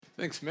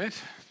Thanks,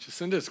 Matt.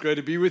 Jacinda, it's great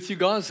to be with you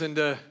guys. And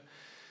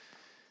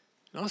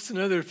nice to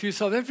know there are a few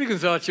South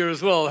Africans out here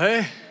as well,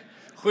 hey?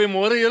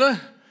 Goeiemôre julle.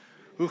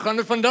 Hoe gaan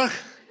dit vandag?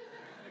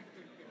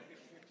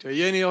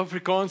 Jy nie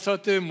Afrikaans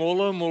out there?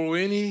 Mola,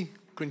 Molweni,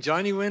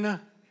 Kunjani Wena?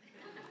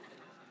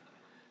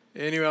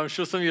 Anyway, I'm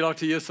sure some of you like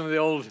to hear some of the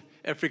old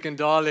African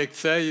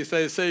dialects, hey? You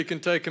say you can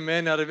take a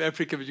man out of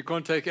Africa, but you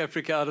can't take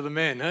Africa out of the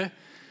man, hey?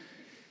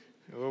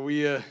 Well,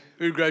 we're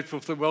grateful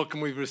for the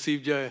welcome we've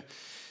received here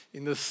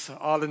in this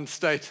island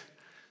state.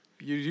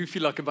 You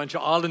feel like a bunch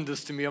of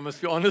islanders to me, I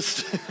must be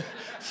honest.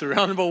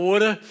 Surrounded by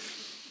water.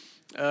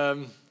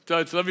 So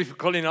it's lovely for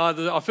Colin and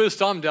I. Our first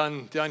time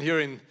down here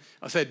in,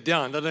 I say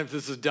down, I don't know if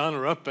this is down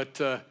or up, but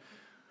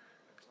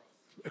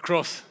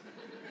across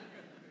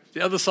the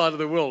other side of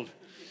the world.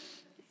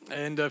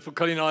 And for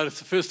Colin and I, it's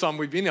the first time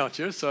we've been out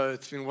here, so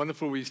it's been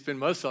wonderful. We spend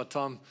most of our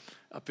time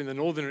up in the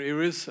northern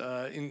areas,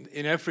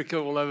 in Africa,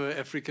 all over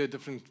Africa,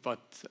 different, about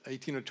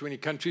 18 or 20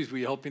 countries.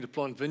 We're helping to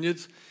plant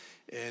vineyards.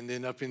 And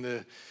then up in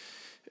the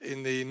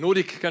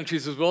Nordic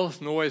countries as well,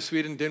 Norway,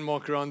 Sweden,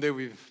 Denmark, around there,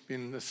 we've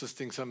been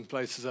assisting some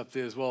places up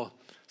there as well.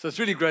 So it's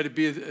really great to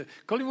be.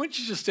 Colin, why don't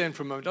you just stand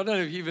for a moment? I don't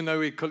know if you even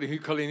know who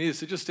Colin is,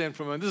 so just stand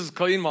for a moment. This is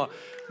Colin, my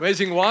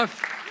amazing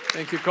wife.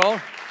 Thank you, Carl.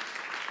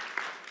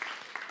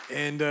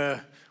 And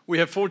we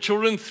have 4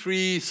 children,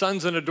 3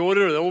 sons and a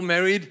daughter. They're all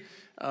married.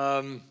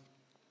 And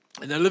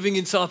they're living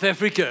in South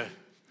Africa,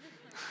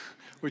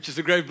 which is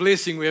a great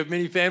blessing. We have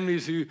many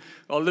families who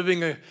are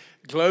living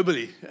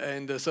globally,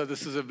 and so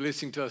this is a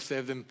blessing to us to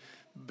have them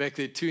back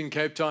there, 2 in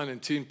Cape Town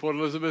and 2 in Port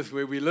Elizabeth,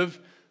 where we live.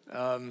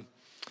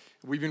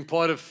 We've been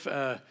part of,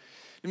 let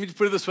me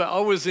put it this way,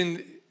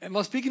 am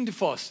I speaking too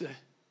fast?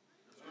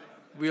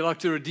 We like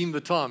to redeem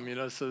the time,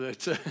 so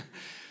that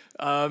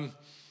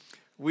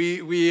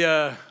we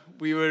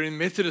were in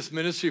Methodist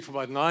ministry for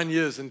about 9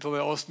 years until they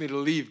asked me to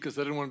leave because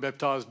they didn't want to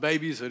baptize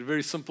babies. They had a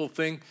very simple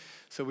thing.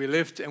 So we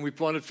left and we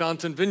planted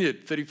Fountain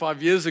Vineyard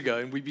 35 years ago,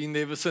 and we've been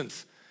there ever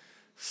since.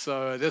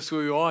 So that's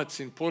where we are. It's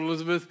in Port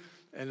Elizabeth,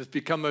 and it's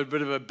become a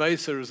bit of a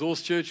base, a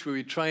resource church where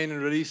we train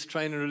and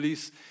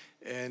release,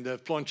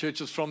 and plant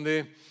churches from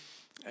there.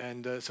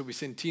 And so we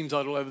send teams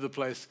out all over the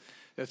place.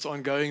 That's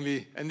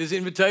ongoingly. And there's an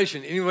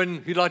invitation.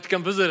 Anyone who'd like to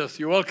come visit us,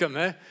 you're welcome,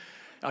 eh?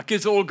 Our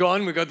kids are all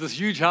gone. We've got this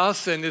huge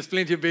house, and there's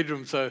plenty of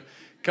bedrooms. So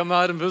come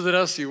out and visit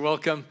us. You're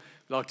welcome.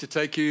 We'd like to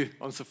take you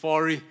on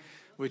safari,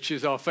 which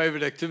is our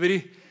favorite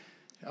activity.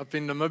 Up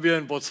in Namibia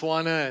and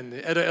Botswana, and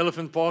the Addo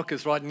Elephant Park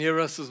is right near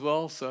us as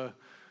well. So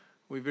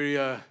we're very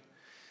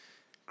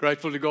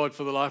grateful to God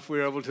for the life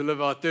we're able to live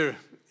out there,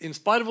 in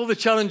spite of all the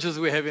challenges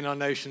we have in our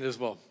nation as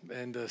well.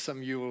 And some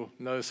of you will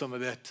know some of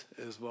that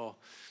as well.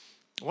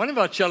 One of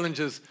our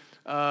challenges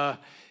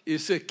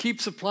is to keep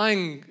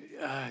supplying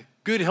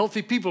good,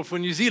 healthy people for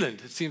New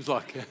Zealand, it seems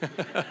like.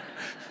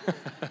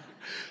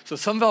 So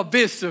some of our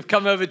best have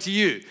come over to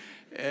you.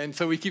 And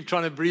so we keep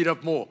trying to breed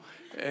up more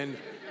and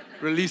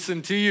release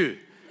them to you.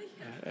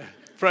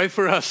 Pray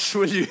for us,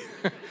 will you?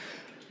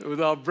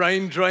 With our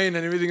brain drain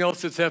and everything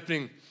else that's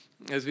happening,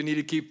 as we need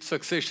to keep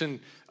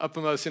succession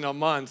uppermost in our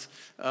minds.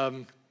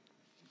 I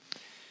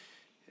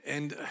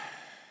don't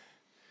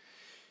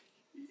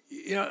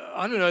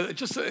know,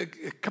 just a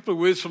couple of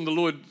words from the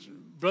Lord.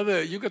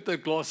 Brother, you got the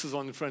glasses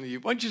on in front of you.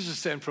 Why don't you just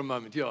stand for a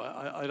moment? Yeah,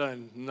 I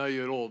don't know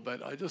you at all,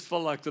 but I just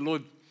felt like the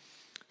Lord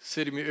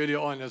said to me earlier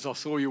on as I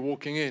saw you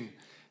walking in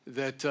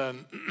that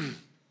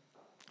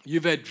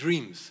you've had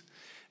dreams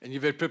and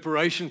you've had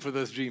preparation for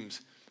those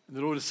dreams. And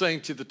the Lord is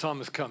saying to you, the time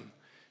has come.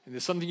 And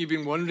there's something you've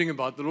been wondering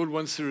about. The Lord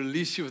wants to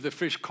release you with a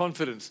fresh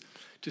confidence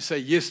to say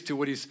yes to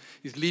what He's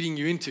leading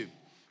you into.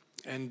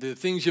 And the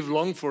things you've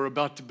longed for are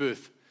about to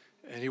birth.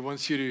 And He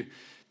wants you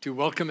to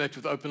welcome that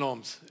with open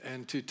arms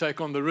and to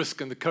take on the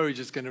risk and the courage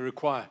it's going to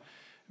require,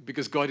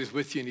 because God is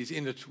with you and He's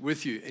in it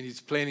with you, and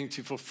He's planning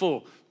to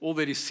fulfill all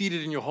that is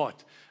seated in your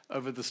heart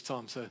over this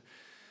time. So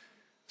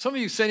some of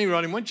you standing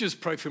around Him, why don't you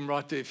just pray for Him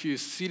right there? If you're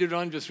seated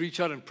around Him, just reach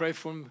out and pray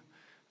for Him.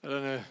 I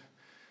don't know.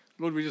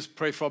 Lord, we just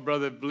pray for our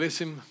brother. Bless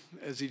him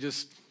as he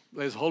just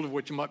lays hold of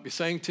what you might be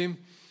saying to him,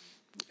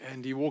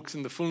 and he walks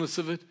in the fullness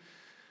of it.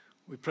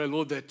 We pray,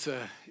 Lord, that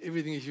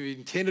everything that you've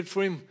intended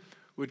for him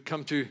would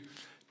come to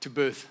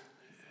birth,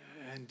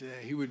 and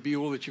he would be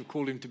all that you've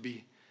called him to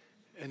be,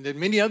 and that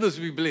many others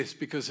would be blessed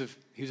because of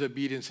his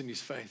obedience and his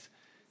faith.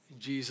 In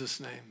Jesus'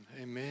 name,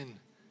 amen.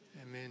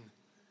 Amen.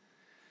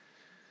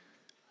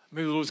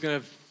 Maybe the Lord's going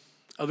to have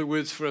other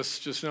words for us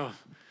just now.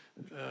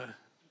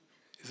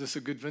 Is this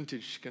a good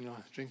vintage? Can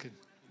I drink it?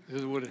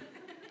 Is it water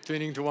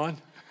turning to wine?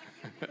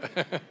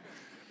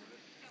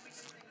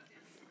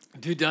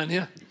 Do down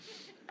here.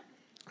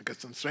 I got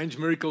some strange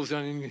miracles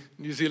down in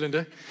New Zealand,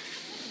 eh?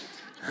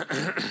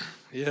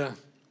 Yeah.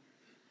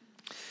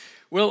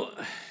 Well,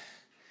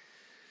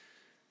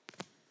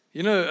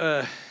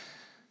 the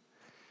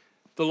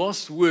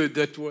last word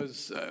that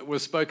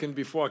was spoken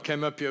before I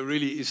came up here,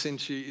 really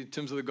essentially in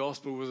terms of the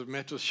gospel, was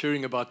Matt was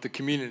sharing about the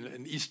communion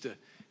and Easter,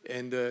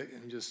 and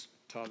just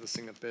tie this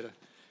thing up better.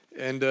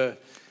 And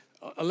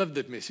I love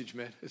that message,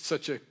 Matt. It's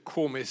such a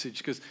core message,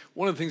 because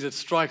one of the things that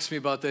strikes me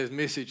about that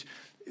message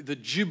the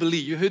Jubilee.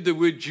 You heard the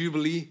word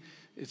Jubilee.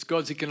 It's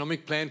God's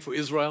economic plan for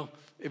Israel.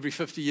 Every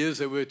 50 years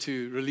they were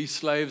to release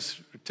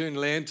slaves, return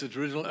land to its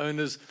original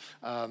owners,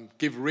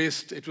 give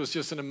rest. It was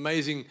just an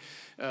amazing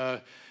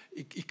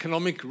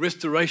economic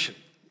restoration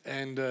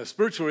and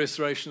spiritual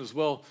restoration as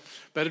well.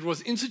 But it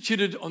was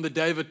instituted on the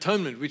Day of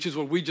Atonement, which is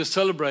what we just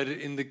celebrated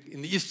in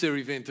the Easter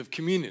event of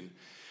communion.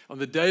 On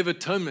the Day of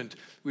Atonement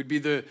would be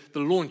the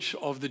launch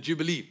of the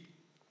Jubilee.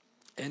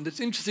 And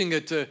it's interesting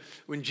that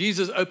when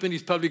Jesus opened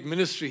his public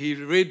ministry, he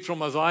read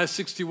from Isaiah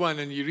 61,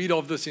 and you read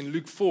of this in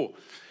Luke 4.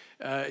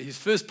 His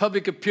first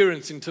public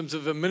appearance in terms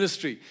of a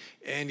ministry.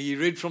 And he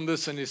read from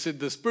this and he said,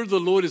 "The Spirit of the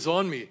Lord is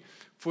on me,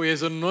 for he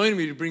has anointed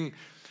me to bring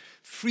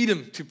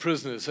freedom to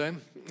prisoners."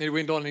 And he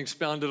went on and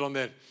expounded on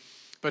that.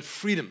 But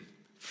freedom.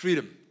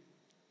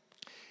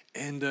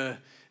 And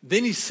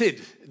then he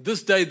said,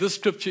 "This day, this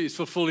scripture is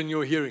fulfilled in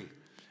your hearing."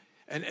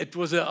 And it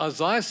was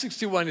Isaiah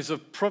 61 is a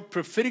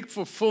prophetic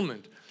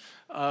fulfillment.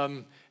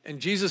 And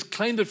Jesus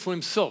claimed it for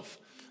himself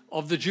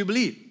of the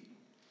Jubilee.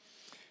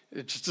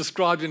 It's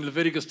described in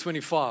Leviticus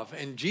 25.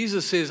 And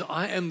Jesus says,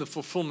 "I am the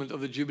fulfillment of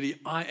the Jubilee.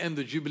 I am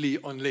the Jubilee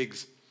on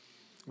legs.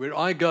 Where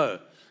I go,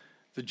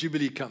 the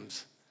Jubilee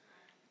comes."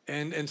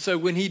 And so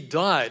when he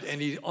died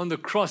and he on the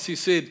cross, he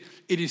said,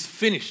 "It is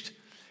finished.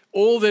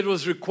 All that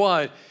was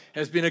required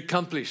has been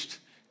accomplished.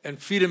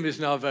 And freedom is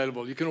now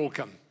available. You can all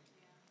come."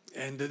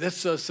 And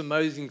that's this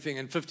amazing thing.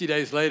 And 50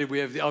 days later, we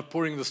have the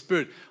outpouring of the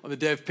Spirit on the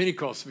day of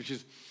Pentecost, which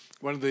is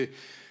one of the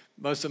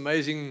most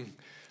amazing,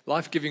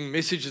 life-giving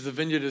messages the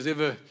Vineyard has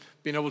ever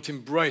been able to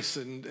embrace.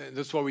 And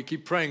that's why we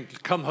keep praying,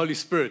 "Come, Holy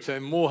Spirit,"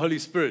 and more Holy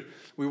Spirit.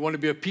 We want to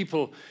be a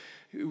people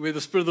where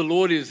the Spirit of the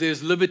Lord is.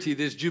 There's liberty,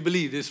 there's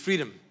jubilee, there's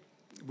freedom.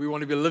 We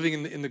want to be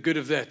living in the good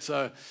of that.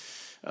 So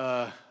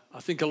I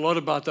think a lot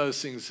about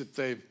those things.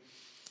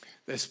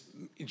 That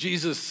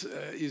Jesus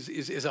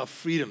is our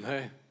freedom.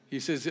 Hey? He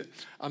says,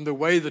 "I'm the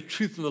way, the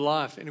truth, and the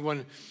life.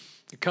 Anyone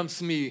who comes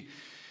to me,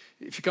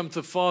 if you come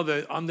to the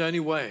Father, I'm the only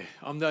way.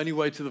 I'm the only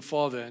way to the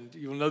Father. And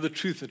you'll know the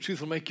truth. The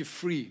truth will make you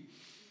free."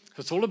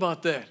 So it's all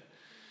about that.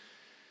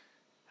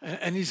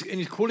 And he's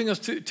calling us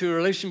to a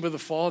relationship with the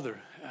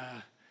Father.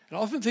 And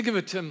I often think of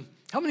it,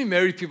 how many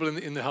married people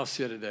in the house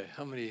here today?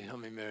 How many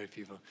married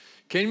people?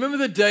 Can you remember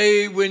the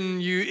day when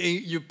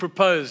you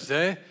proposed,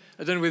 eh?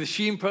 I don't know whether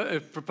she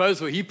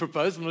proposed or he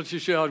proposed. I'm not too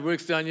sure how it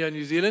works down here in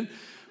New Zealand.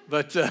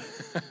 But, and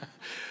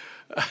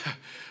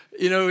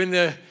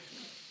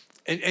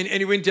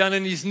he went down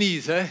on his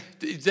knees, eh?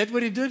 Is that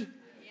what he did?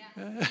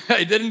 Yeah.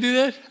 He didn't do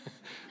that?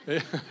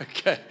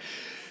 Okay.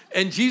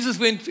 And Jesus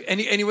went, and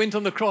he went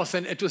on the cross,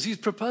 and it was his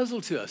proposal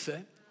to us,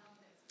 eh?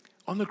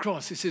 On the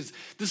cross, he says,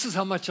 "This is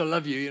how much I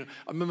love you."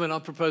 I remember when I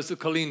proposed to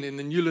Colleen in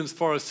the Newlands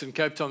Forest in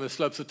Cape Town, the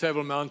slopes of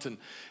Table Mountain,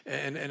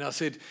 and I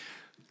said,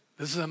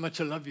 "This is how much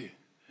I love you."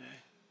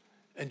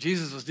 And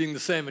Jesus was doing the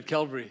same at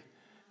Calvary.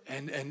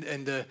 And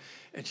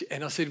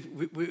I said,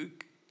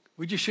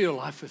 "Would you share your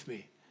life with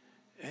me?"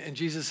 And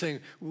Jesus saying,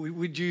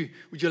 "Would you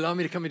allow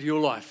me to come into your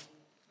life?"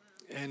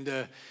 And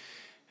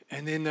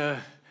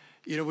then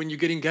when you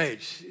get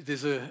engaged,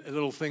 there's a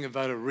little thing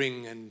about a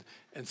ring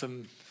and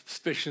some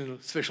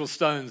special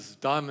stones,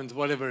 diamonds,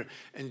 whatever.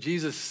 And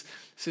Jesus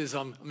says,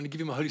 "I'm going to give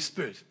you my Holy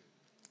Spirit.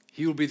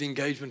 He will be the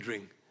engagement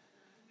ring,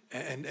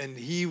 and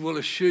He will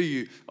assure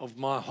you of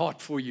my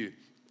heart for you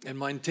and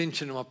my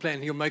intention and my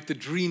plan. He'll make the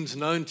dreams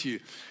known to you."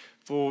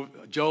 For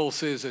Joel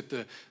says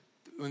that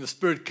when the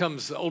Spirit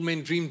comes, the old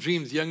men dream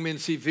dreams, young men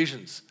see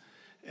visions.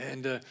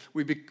 And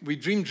we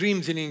dream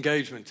dreams in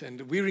engagement.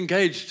 And we're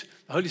engaged.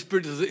 The Holy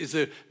Spirit is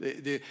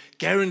the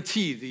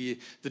guarantee,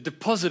 the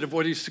deposit of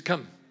what is to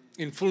come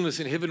in fullness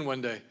in heaven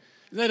one day.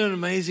 Isn't that an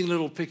amazing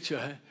little picture?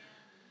 Eh?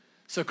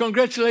 So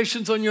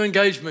congratulations on your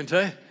engagement.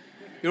 Eh?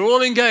 You're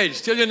all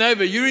engaged. Tell your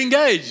neighbor, you're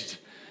engaged.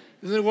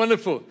 Isn't it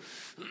wonderful?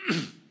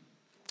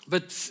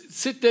 But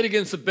set that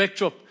against the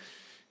backdrop.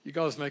 You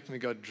guys make me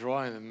go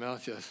dry in the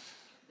mouth here.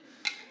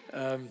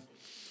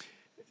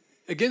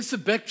 Against the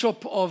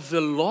backdrop of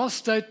the last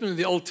statement in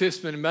the Old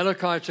Testament in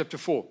Malachi chapter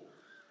 4.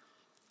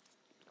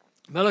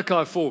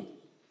 Malachi 4.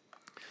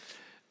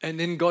 And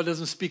then God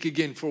doesn't speak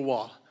again for a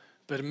while.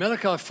 But in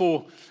Malachi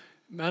 4,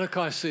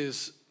 Malachi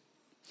says,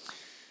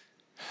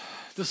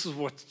 this is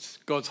what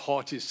God's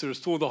heart is, to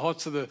restore the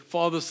hearts of the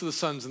fathers to the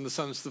sons and the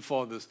sons to the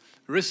fathers.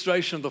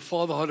 Restoration of the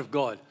father heart of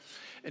God.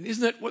 And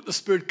isn't that what the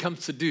Spirit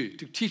comes to do?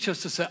 To teach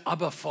us to say,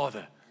 "Abba,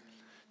 Father."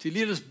 To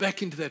lead us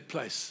back into that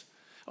place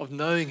of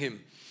knowing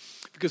Him.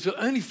 Because we'll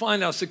only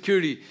find our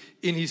security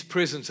in His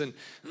presence. And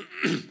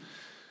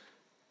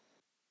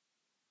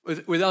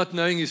without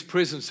knowing His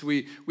presence,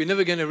 we're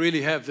never going to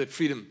really have that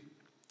freedom.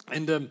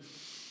 And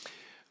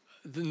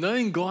the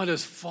knowing God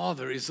as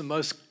Father is the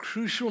most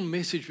crucial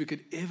message we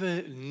could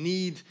ever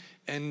need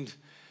and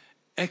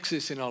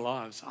access in our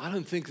lives. I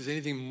don't think there's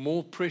anything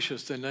more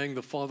precious than knowing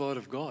the Father heart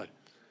of God.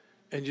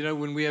 And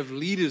when we have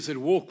leaders that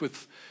walk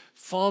with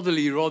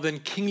fatherly rather than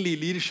kingly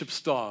leadership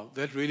style,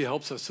 that really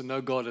helps us to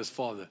know God as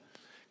Father.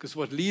 Because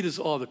what leaders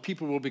are, the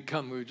people will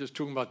become. We were just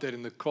talking about that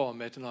in the car,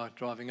 Matt and I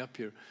driving up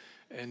here.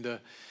 And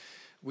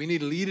We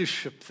need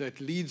leadership that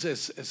leads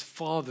as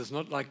fathers,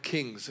 not like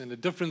kings. And the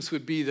difference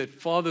would be that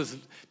fathers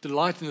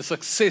delight in the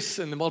success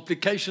and the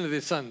multiplication of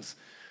their sons,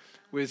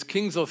 whereas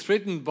kings are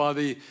threatened by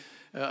the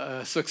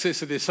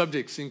success of their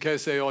subjects in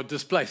case they are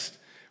displaced.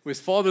 Whereas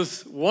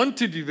fathers want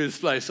to be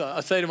displaced.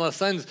 I say to my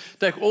sons,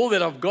 take all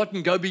that I've got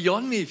and go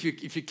beyond me if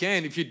you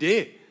can, if you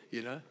dare,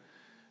 you know.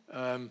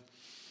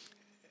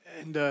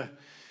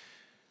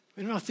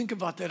 When I think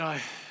about that, I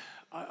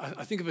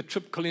think of a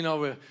trip Colleen and I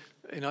were,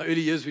 in our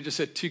early years, we just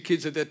had 2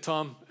 kids at that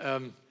time.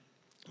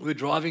 We were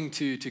driving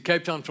to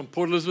Cape Town from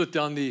Port Elizabeth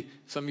down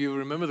some of you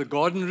remember the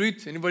Garden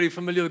Route. Anybody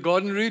familiar with the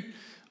Garden Route?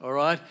 All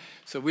right.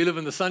 So we live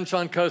in the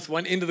Sunshine Coast,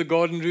 one end of the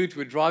Garden Route.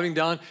 We're driving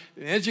down.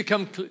 And as you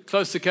come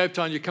close to Cape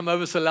Town, you come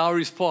over Sir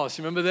Lowry's Pass.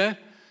 You remember that?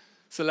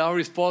 Sir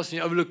Lowry's Pass, and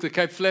you overlook the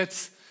Cape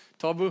Flats.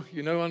 Tabu,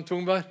 you know what I'm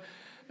talking about?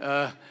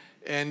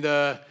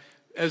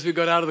 As we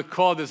got out of the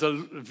car, there's a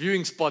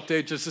viewing spot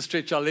there just to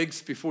stretch our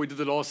legs before we did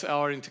the last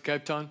hour into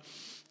Cape Town.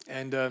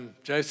 And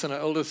Jason, our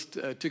eldest,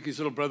 took his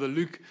little brother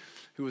Luke,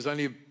 who was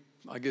only,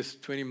 I guess,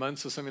 20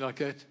 months or something like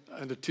that,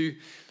 under 2.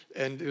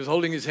 And he was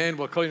holding his hand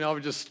while Colin and I were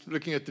just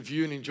looking at the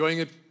view and enjoying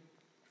it.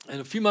 And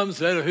a few moments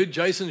later, I heard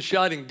Jason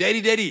shouting, "Daddy,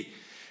 Daddy,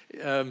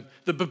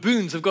 the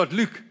baboons have got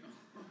Luke."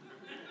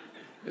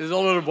 There's a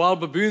lot of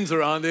wild baboons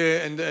around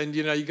there, and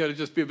you know, you got to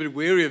just be a bit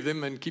wary of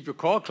them and keep your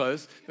car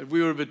closed. But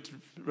we were a bit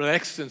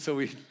relaxed, and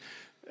so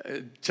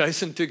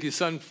Jason took his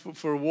son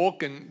for a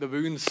walk, and the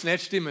baboon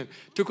snatched him and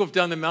took off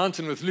down the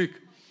mountain with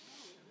Luke.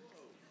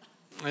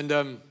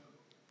 And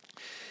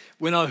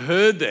when I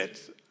heard that,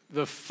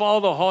 the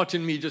father heart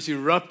in me just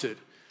erupted,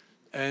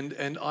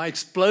 and I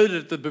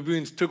exploded at the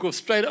baboons, took off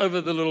straight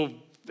over the little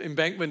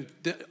embankment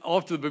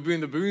after the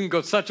baboon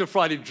got such a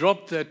fright, he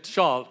dropped that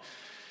child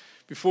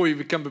before he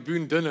became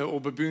baboon dinner or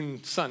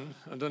baboon son.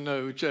 I don't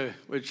know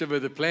whichever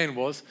the plan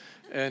was,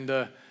 and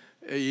I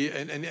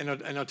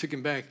took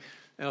him back.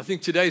 And I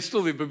think today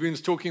still the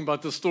baboon's talking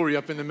about the story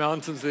up in the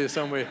mountains there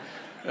somewhere.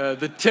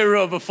 The terror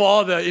of a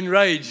father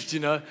enraged, you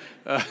know.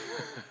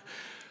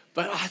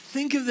 But I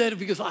think of that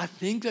because I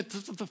think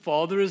that's what the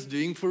Father is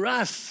doing for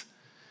us.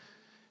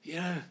 You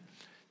know,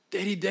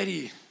 Daddy,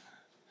 Daddy,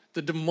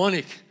 the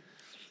demonic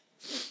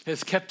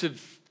has captured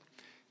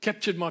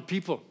my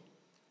people.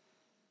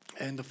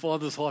 And the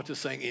Father's heart is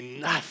saying,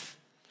 enough.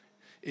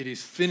 It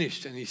is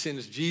finished. And he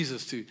sends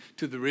Jesus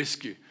to the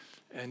rescue.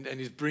 And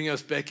he's bringing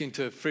us back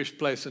into a fresh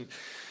place. And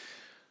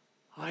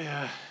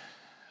I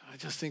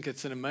just think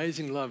it's an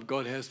amazing love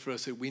God has for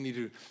us that we need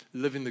to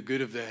live in the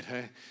good of that.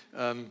 Hey?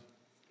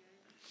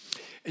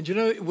 And you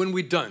know, when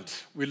we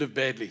don't, we live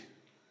badly.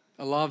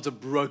 Our lives are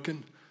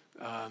broken.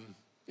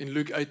 In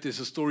Luke 8, there's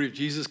a story of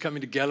Jesus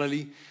coming to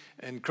Galilee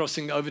and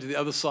crossing over to the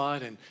other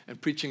side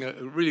and preaching a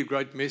really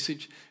great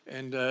message.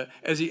 And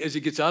as he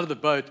gets out of the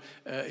boat,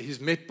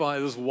 he's met by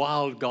this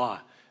wild guy.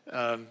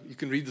 You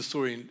can read the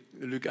story in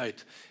Luke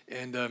 8.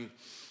 And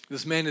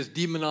this man is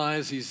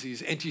demonized.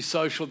 He's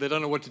antisocial. They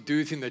don't know what to do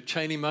with him. They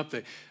chain him up.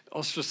 They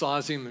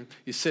ostracize him. And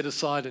he's set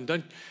aside. And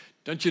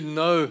don't you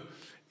know,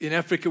 in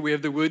Africa, we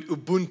have the word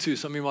Ubuntu.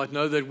 Some of you might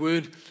know that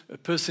word. A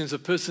person is a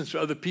person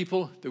through other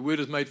people. The word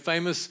is made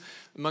famous,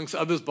 amongst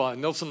others, by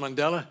Nelson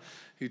Mandela,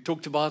 who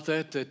talked about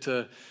that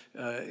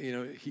you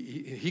know,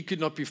 he could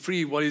not be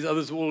free while these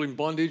others were all in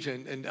bondage.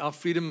 And our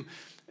freedom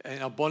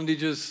and our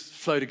bondages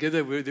flow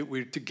together.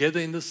 We're together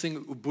in this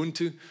thing,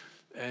 Ubuntu.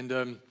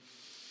 And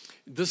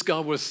this guy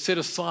was set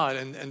aside,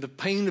 and the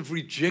pain of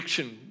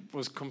rejection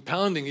was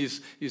compounding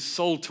his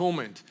soul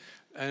torment,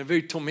 and a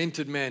very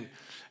tormented man.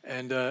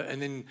 And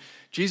then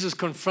Jesus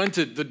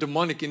confronted the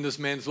demonic in this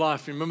man's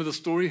life. Remember the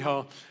story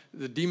how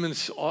the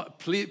demons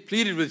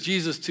pleaded with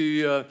Jesus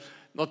to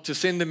not to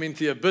send them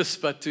into the abyss,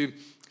 but to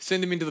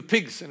send them into the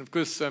pigs. And of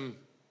course,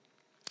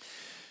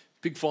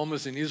 pig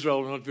farmers in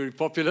Israel were not very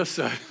popular,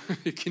 so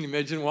you can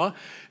imagine why.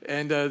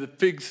 And the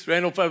pigs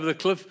ran off over the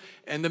cliff,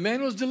 and the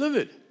man was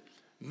delivered,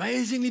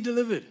 amazingly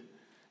delivered.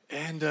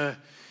 And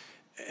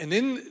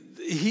then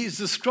he is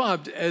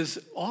described as,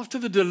 after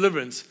the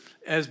deliverance,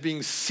 as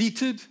being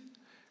seated,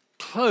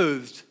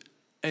 clothed,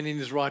 and in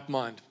his right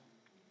mind.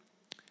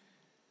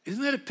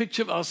 Isn't that a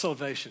picture of our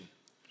salvation?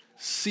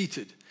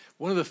 Seated.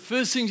 One of the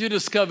first things you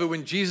discover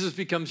when Jesus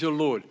becomes your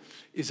Lord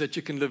is that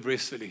you can live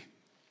restfully.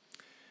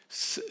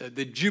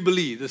 The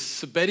jubilee, the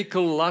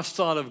sabbatical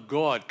lifestyle of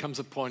God comes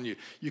upon you.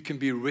 You can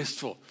be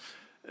restful.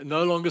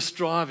 No longer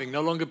striving,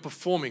 no longer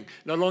performing,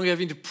 no longer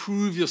having to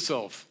prove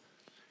yourself.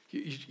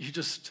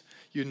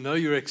 You know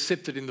you're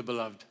accepted in the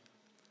beloved.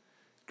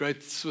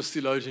 Great Swiss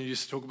theologian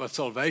used to talk about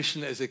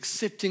salvation as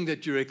accepting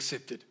that you're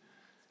accepted.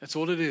 That's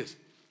all it is.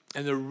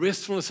 And the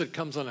restfulness that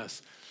comes on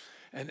us.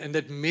 And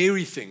that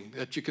Mary thing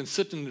that you can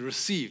sit and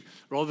receive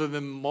rather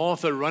than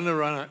Martha run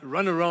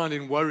around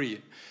in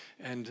worry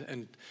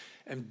and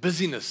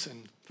busyness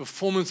and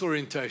performance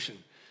orientation.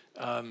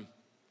 And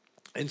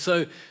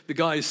so the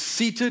guy is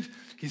seated,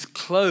 he's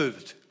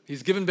clothed,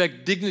 he's given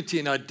back dignity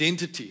and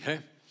identity. Hey?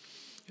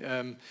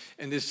 And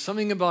there's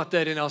something about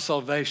that in our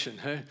salvation.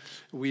 Hey?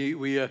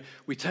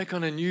 We take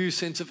on a new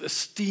sense of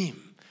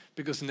esteem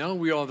because now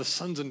we are the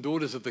sons and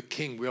daughters of the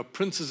King. We are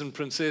princes and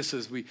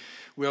princesses. We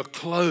are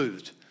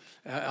clothed.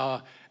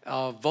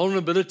 Our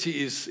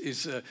vulnerability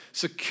is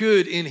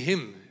secured in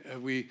Him.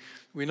 We're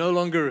no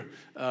longer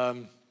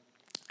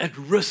at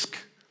risk,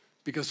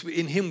 because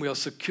in Him we are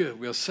secure,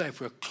 we are safe,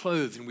 we are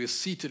clothed, and we are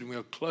seated and we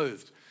are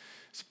clothed.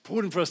 It's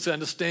important for us to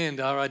understand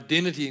our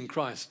identity in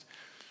Christ.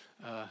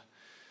 I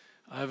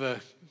have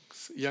a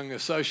young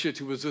associate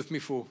who was with me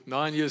for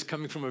 9 years,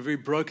 coming from a very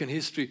broken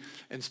history,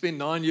 and spent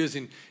 9 years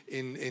in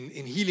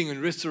healing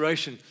and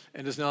restoration,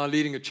 and is now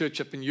leading a church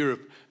up in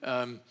Europe.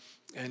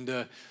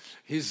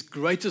 His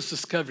greatest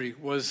discovery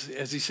was,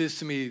 as he says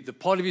to me, the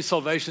part of his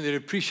salvation that he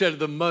appreciated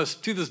the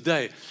most to this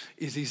day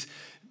is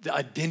the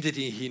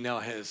identity he now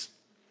has.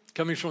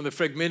 Coming from the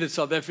fragmented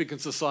South African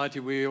society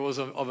where he was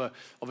of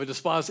a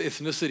despised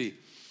ethnicity,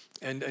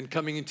 and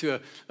coming into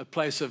a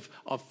place of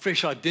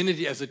fresh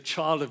identity as a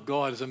child of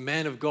God, as a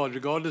man of God,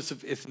 regardless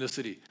of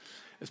ethnicity.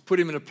 It's put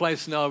him in a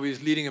place now where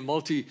he's leading a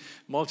multinational,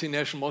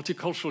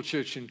 multicultural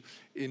church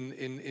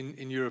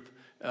in Europe.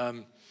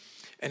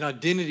 And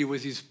identity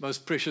was his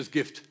most precious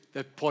gift,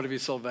 that part of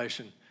his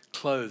salvation,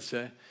 clothes.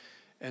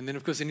 And then,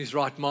 of course, in his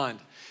right mind.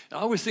 And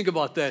I always think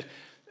about that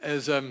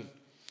as,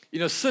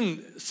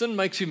 sin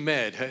makes you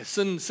mad.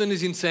 Sin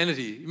is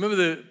insanity. You remember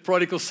the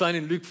prodigal son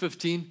in Luke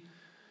 15?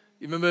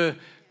 You remember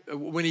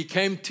when he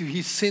came to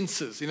his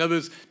senses? In other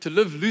words, to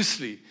live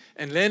loosely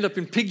and land up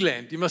in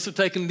pigland, you must have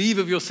taken leave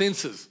of your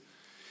senses.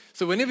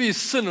 So whenever you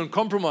sin and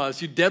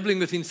compromise, you're dabbling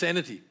with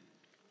insanity.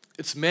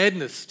 It's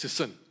madness to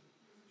sin.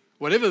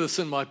 Whatever the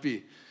sin might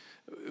be,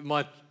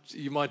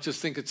 you might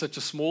just think it's such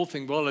a small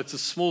thing. Well, it's a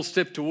small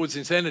step towards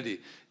insanity.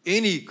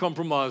 Any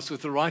compromise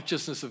with the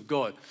righteousness of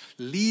God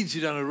leads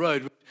you down a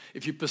road,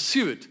 if you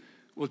pursue it,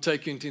 will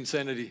take you into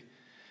insanity.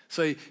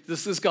 So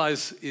this guy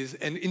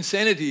and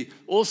insanity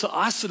also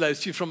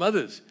isolates you from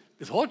others.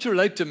 It's hard to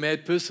relate to a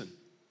mad person.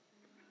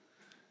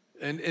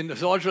 And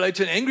it's hard to relate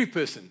to an angry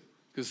person,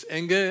 because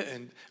anger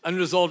and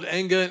unresolved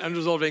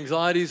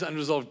anxieties,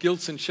 unresolved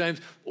guilts and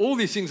shames, all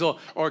these things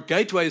are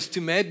gateways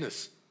to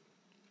madness.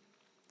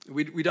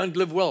 We don't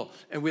live well,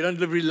 and we don't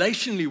live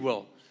relationally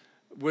well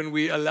when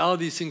we allow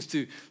these things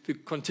to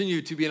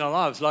continue to be in our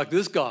lives. Like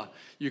this guy,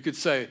 you could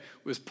say,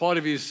 was part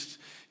of his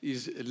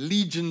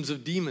legions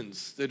of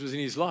demons that was in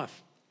his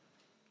life.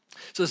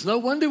 So it's no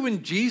wonder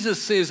when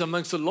Jesus says,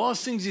 amongst the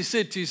last things he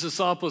said to his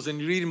disciples, and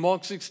you read in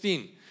Mark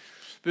 16,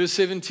 verse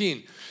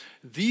 17,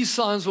 these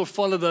signs will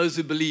follow those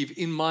who believe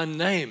in my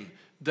name.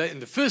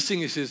 And the first thing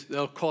he says,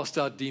 they'll cast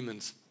out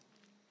demons.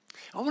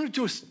 I want to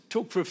just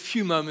talk for a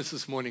few moments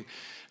this morning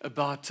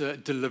about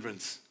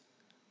deliverance.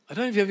 I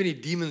don't know if you have any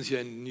demons here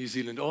in New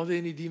Zealand. Are there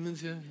any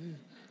demons here?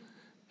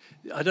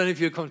 I don't know if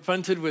you're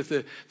confronted with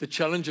the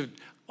challenge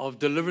of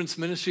deliverance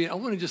ministry. I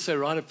want to just say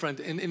right up front,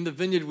 in the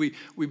Vineyard,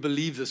 we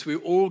believe this. We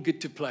all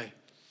get to play.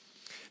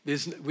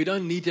 We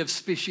don't need to have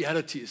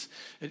specialities.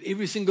 And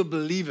every single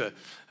believer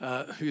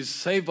who's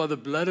saved by the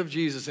blood of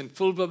Jesus and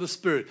filled by the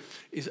Spirit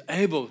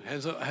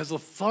has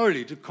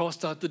authority to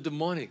cast out the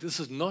demonic. This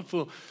is not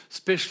for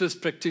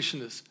specialist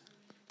practitioners.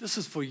 This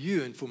is for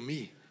you and for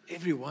me,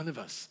 every one of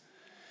us.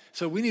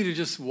 So we need to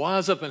just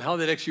wise up on how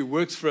that actually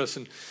works for us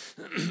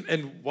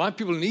and why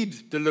people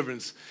need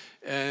deliverance.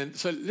 And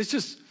so let's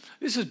just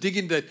dig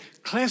into that.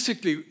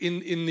 Classically,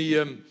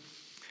 in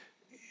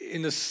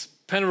this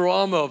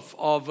panorama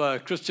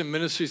of Christian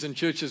ministries and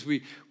churches,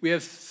 we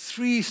have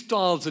three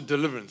styles of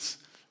deliverance.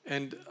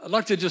 And I'd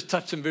like to just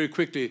touch them very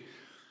quickly.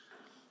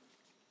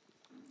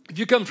 If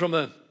you come from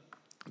a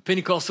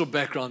Pentecostal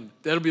background,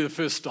 that'll be the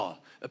first style.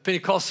 A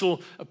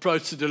Pentecostal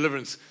approach to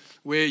deliverance,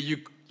 where you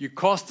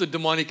cast the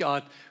demonic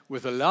out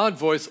with a loud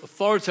voice,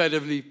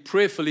 authoritatively,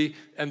 prayerfully,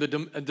 and the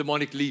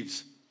demonic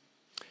leaves.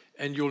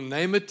 And you'll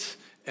name it,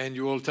 and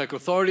you will take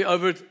authority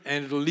over it,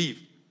 and it'll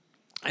leave.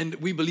 And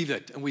we believe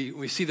that, and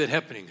we see that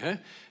happening.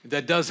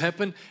 That does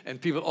happen,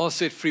 and people are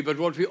set free. But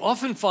what we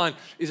often find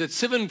is that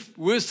 7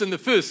 worse than the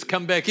first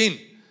come back in.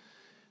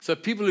 So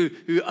people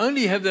who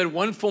only have that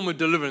one form of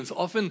deliverance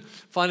often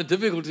find it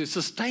difficult to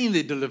sustain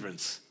their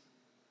deliverance.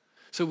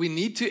 So we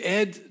need to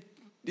add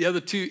the other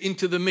two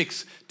into the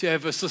mix to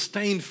have a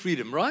sustained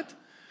freedom, right?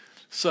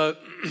 So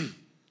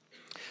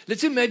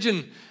let's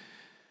imagine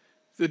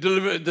the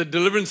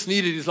deliverance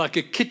needed is like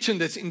a kitchen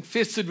that's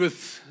infested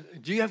with,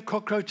 do you have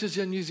cockroaches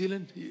here in New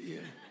Zealand? Yeah.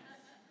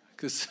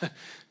 Because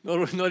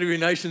not every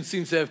nation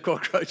seems to have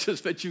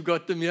cockroaches, but you've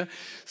got them here.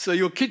 So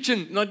your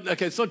kitchen,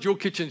 it's not your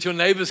kitchen, it's your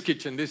neighbor's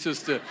kitchen. This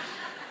is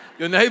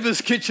your neighbor's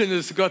kitchen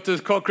has got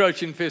this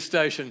cockroach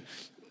infestation,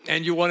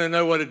 and you want to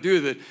know what to do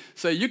with it.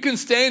 So you can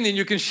stand and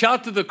you can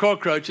shout to the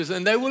cockroaches,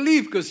 and they will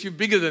leave because you're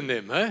bigger than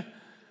them.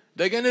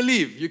 They're going to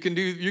leave. You can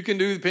do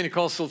the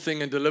Pentecostal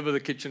thing and deliver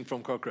the kitchen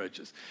from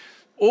cockroaches.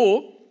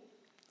 Or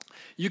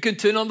you can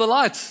turn on the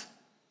lights,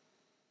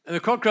 and the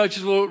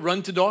cockroaches will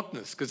run to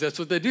darkness, because that's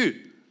what they do.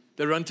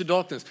 They run to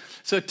darkness.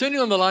 So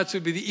turning on the lights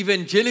would be the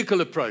evangelical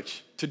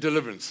approach to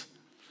deliverance,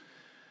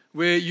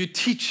 where you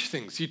teach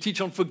things. You teach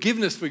on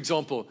forgiveness, for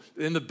example.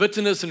 Then the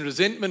bitterness and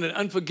resentment and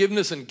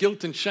unforgiveness and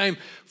guilt and shame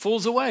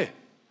falls away.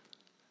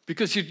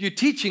 because you're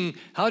teaching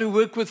how to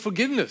work with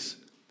forgiveness.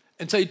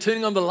 And so you're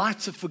turning on the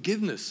lights of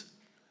forgiveness.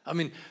 I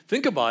mean,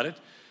 think about it.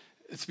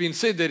 It's been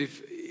said that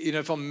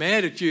if I'm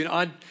mad at you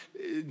and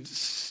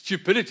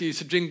stupidity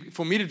is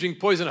for me to drink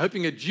poison,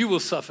 hoping that you will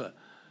suffer.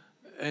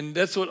 And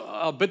that's what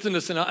our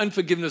bitterness and our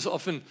unforgiveness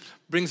often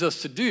brings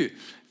us to do,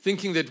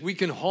 thinking that we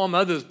can harm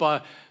others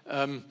by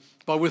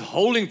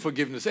withholding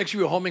forgiveness.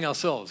 Actually, we're harming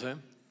ourselves.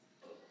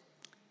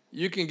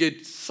 You can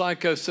get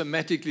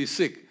psychosomatically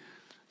sick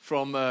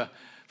from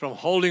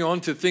holding on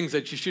to things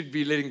that you should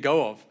be letting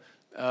go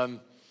of.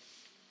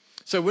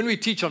 So when we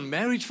teach on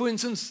marriage, for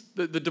instance,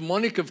 the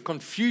demonic of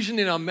confusion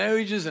in our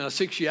marriages and our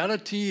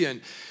sexuality,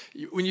 and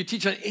when you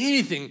teach on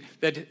anything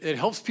that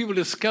helps people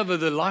discover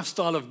the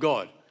lifestyle of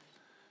God,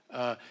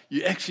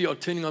 you actually are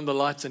turning on the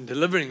lights and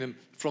delivering them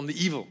from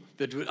the evil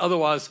that would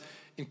otherwise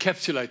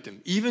encapsulate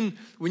them. Even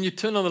when you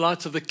turn on the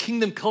lights of the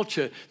kingdom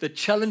culture that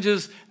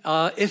challenges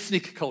our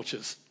ethnic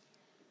cultures.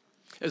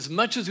 As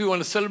much as we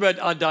want to celebrate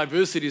our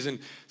diversities, and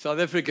South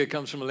Africa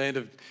comes from a land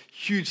of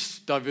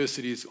huge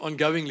diversities,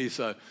 ongoingly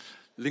so,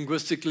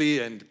 linguistically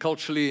and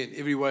culturally in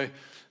every way.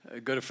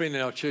 I've got a friend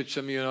in our church,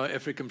 some of you know,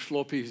 African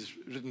Shlopi, he's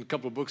written a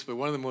couple of books, but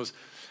one of them was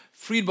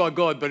freed by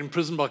God but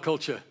imprisoned by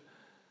culture.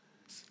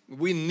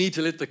 We need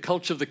to let the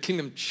culture of the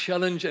kingdom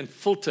challenge and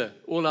filter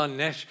all our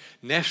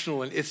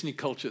national and ethnic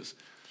cultures.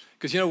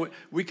 Because,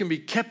 we can be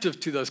captive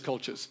to those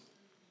cultures.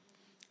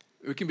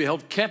 We can be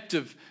held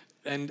captive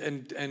and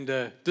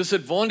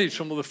disadvantaged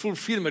from all the full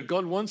freedom that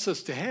God wants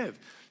us to have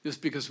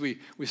just because we're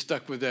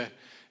stuck with that.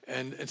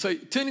 And so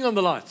turning on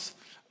the lights.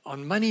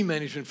 On money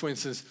management, for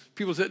instance,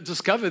 people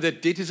discover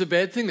that debt is a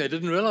bad thing. They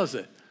didn't realize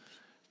that.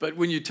 But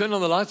when you turn on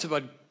the lights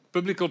about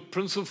biblical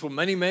principles for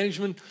money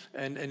management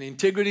and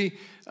integrity,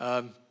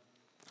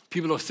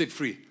 people are set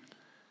free,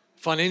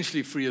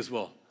 financially free as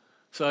well.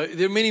 So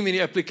there are many, many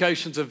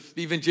applications of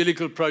the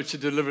evangelical approach to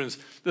deliverance.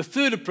 The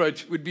third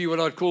approach would be what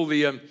I'd call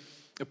the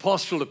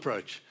pastoral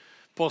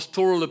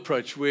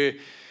approach, where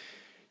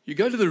you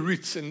go to the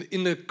roots. And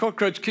in the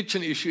cockroach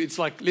kitchen issue, it's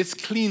like, let's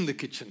clean the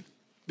kitchen.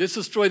 Let's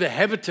destroy the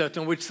habitat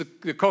on which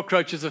the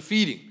cockroaches are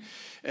feeding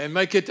and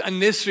make it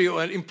unnecessary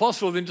or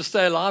impossible for them to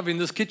stay alive in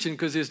this kitchen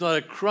because there's not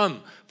a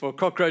crumb for a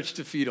cockroach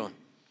to feed on.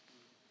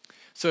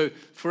 So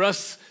for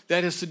us,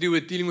 that has to do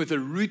with dealing with the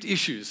root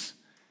issues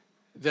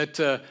that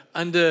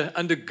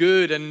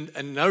undergird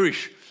and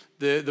nourish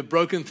the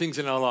broken things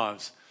in our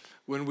lives.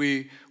 When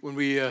we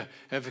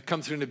have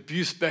come through an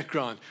abuse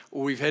background,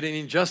 or we've had an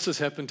injustice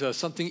happen to us,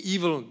 something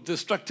evil,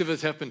 destructive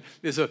has happened,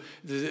 there's a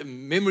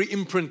memory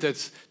imprint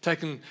that's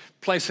taken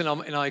place in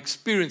our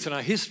experience, in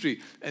our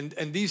history, and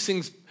these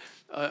things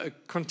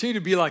continue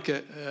to be like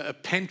a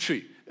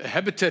pantry, a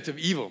habitat of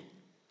evil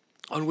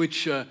on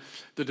which the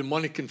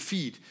demonic can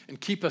feed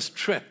and keep us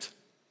trapped.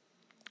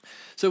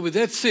 So with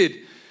that said,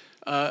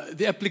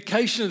 the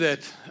application of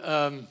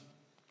that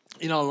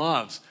in our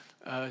lives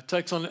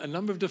takes on a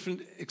number of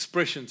different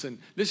expressions. And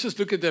let's just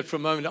look at that for a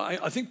moment.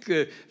 I think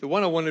the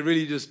one I want to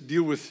really just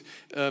deal with,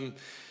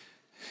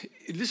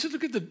 let's just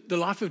look at the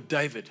life of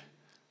David.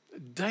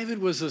 David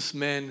was this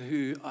man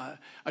who,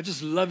 I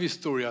just love his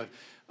story.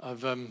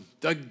 I've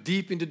dug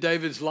deep into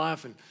David's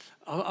life, and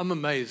I'm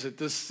amazed that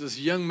this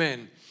young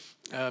man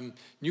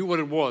knew what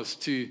it was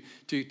to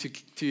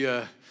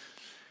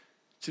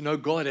know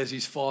God as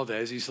his father,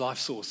 as his life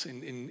source.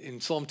 In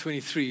Psalm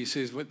 23, he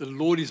says, "The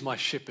Lord is my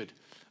shepherd.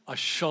 I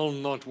shall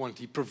not want."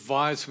 He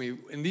provides for me.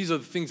 And these are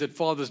the things that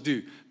fathers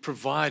do,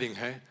 providing,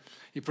 hey?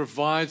 He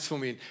provides for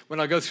me.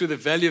 When I go through the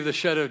valley of the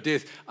shadow of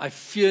death, I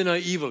fear no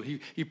evil.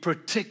 He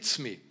protects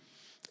me.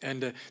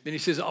 And then he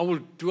says, "I will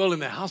dwell in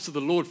the house of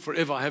the Lord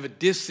forever. I have a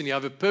destiny. I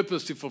have a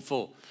purpose to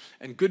fulfill.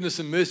 And goodness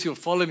and mercy will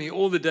follow me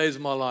all the days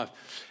of my life."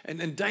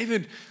 And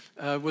David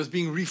was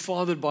being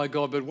refathered by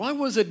God. But why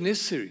was it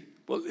necessary?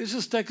 Well, let's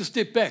just take a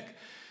step back.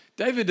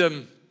 David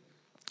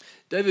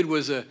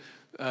was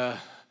a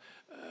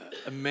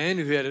man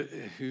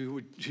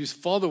whose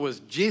father was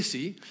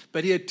Jesse,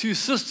 but he had two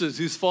sisters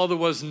whose father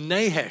was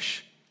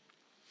Nahash.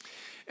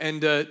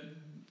 And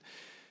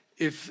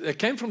if they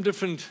came from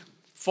different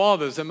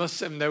fathers, they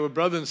were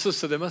brother and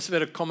sister, they must have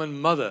had a common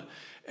mother.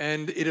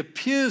 And it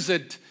appears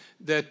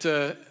that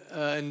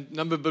and a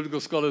number of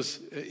biblical scholars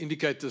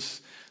indicate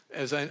this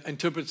as I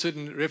interpret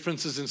certain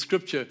references in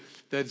Scripture,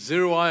 that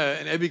Zeruiah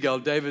and Abigail,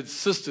 David's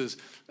sisters,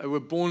 were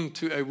born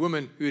to a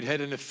woman who had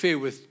had an affair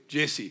with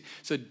Jesse.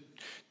 So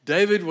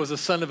David was a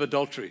son of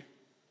adultery,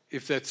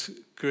 if that's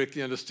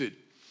correctly understood.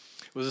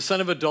 Was a son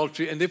of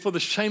adultery, and therefore the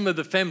shame of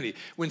the family.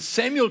 When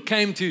Samuel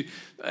came to,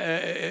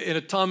 in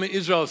a time in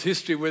Israel's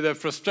history where they're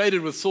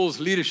frustrated with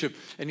Saul's leadership,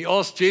 and he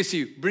asked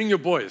Jesse, "Bring your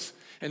boys."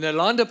 And they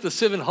lined up the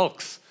 7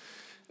 hulks.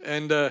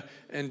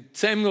 And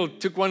Samuel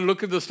took one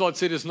look at this lot and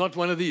said, "It's not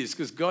one of these,"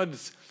 because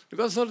God's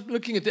not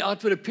looking at the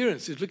outward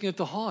appearance, He's looking at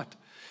the heart.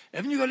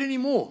 "Haven't you got any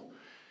more?"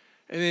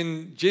 And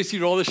then Jesse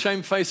rather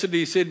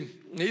shamefacedly said,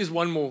 "Here's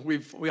one more.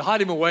 We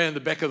hide him away in the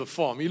back of the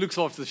farm. He looks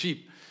after the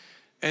sheep."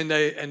 And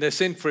they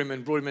sent for him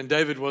and brought him, and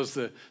David was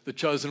the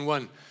chosen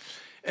one.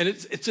 And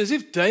it's as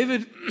if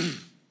David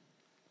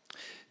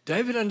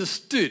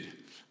understood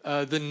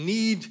the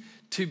need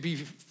to be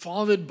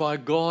fathered by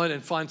God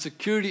and find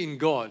security in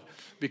God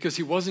because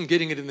he wasn't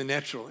getting it in the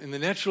natural. In the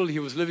natural, he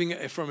was living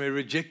from a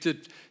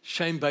rejected,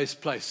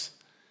 shame-based place.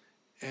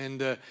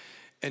 And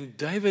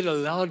David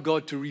allowed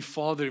God to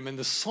refather him. And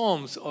the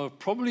Psalms are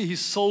probably his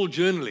soul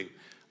journaling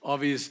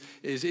of his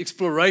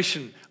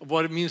exploration of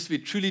what it means to be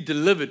truly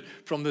delivered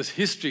from this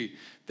history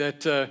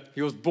that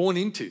he was born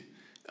into.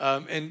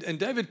 And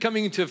David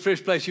coming into a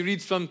fresh place, you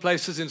read some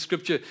places in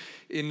Scripture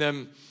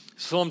in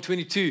Psalm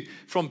 22,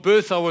 from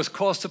birth I was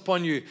cast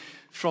upon you,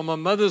 from my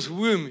mother's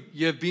womb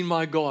you have been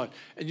my God.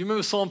 And you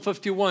remember Psalm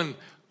 51,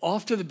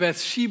 after the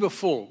Bathsheba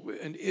fall,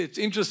 and it's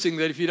interesting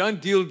that if you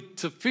don't deal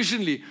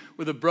sufficiently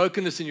with the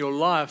brokenness in your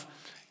life,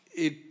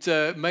 it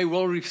may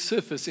well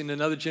resurface in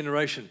another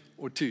generation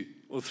or two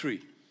or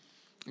three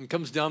and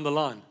comes down the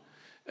line.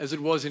 As it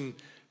was in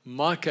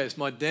my case,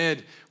 my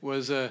dad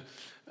was a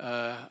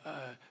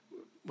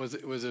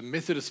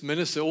Methodist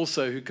minister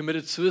also who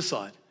committed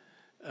suicide.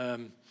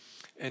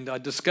 And I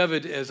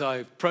discovered as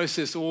I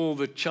processed all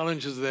the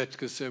challenges of that,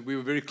 because we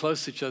were very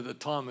close to each other at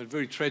the time, a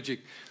very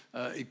tragic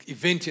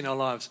event in our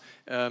lives.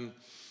 There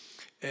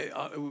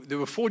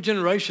were 4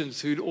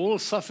 generations who'd all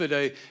suffered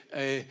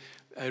a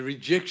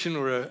rejection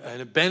or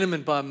an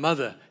abandonment by a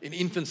mother in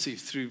infancy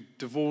through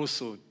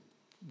divorce or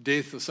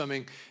death or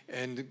something,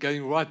 and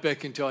going right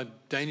back into our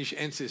Danish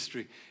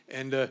ancestry.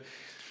 And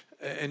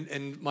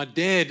my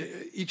dad,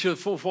 each of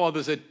the 4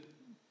 fathers had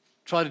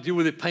tried to deal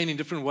with their pain in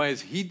different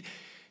ways.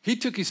 He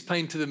took his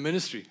pain to the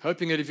ministry,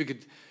 hoping that if he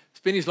could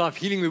spend his life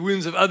healing the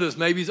wounds of others,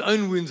 maybe his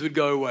own wounds would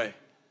go away.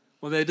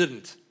 Well, they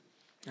didn't.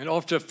 And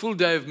after a full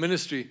day of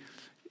ministry,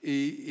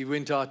 he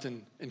went out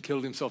and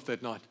killed himself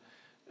that night.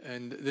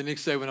 And the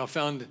next day when I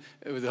found,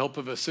 with the help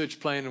of a search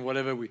plane and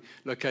whatever, we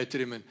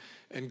located him.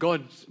 And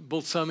God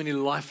built so many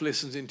life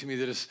lessons into me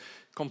that has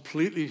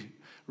completely,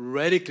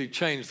 radically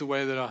changed the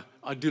way that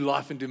I do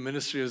life and do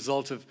ministry as a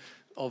result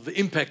of the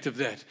impact of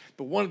that.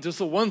 But just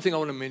the one thing I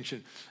want to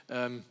mention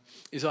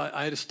is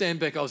I had to stand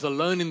back. I was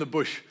alone in the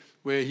bush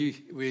where he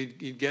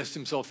gassed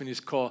himself in his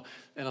car,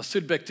 and I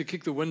stood back to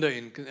kick the window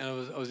in, and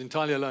I was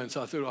entirely alone.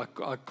 So I thought,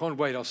 I can't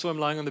wait. I saw him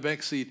lying on the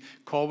back seat.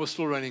 Car was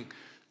still running,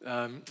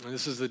 and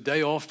this is the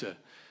day after,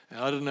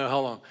 and I didn't know how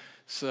long.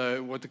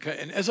 So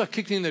and as I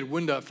kicked in that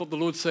window, I felt the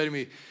Lord say to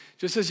me,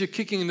 just as you're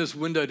kicking in this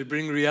window to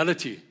bring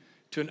reality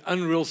to an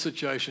unreal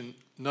situation,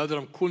 know that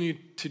I'm calling you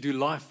to do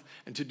life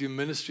and to do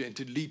ministry and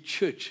to lead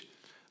church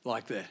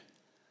like that.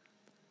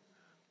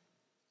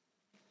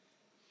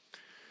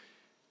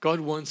 God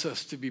wants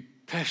us to be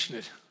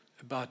passionate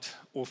about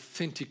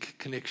authentic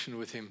connection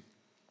with Him.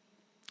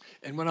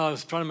 And when I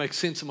was trying to make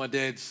sense of my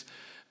dad's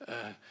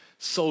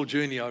soul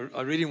journey,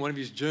 I read in one of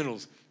his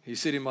journals, he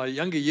said, in my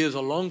younger years, I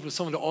longed for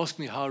someone to ask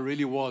me how I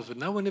really was, but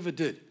no one ever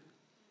did.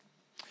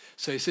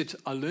 So he said,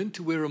 I learned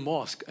to wear a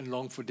mask and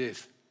long for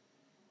death.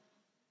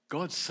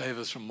 God save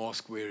us from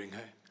mask wearing, hey?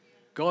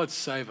 God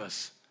save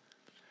us.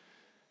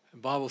 The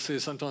Bible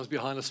says sometimes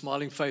behind a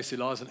smiling face there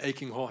lies an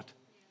aching heart.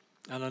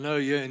 And I know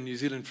here in New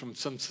Zealand from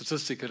some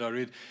statistic that I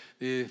read,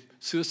 the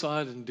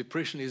suicide and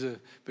depression is a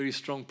very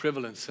strong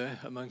prevalence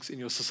in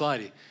your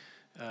society.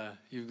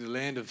 You're the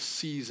land of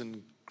seas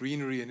and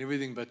greenery and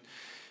everything, but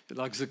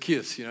like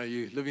Zacchaeus,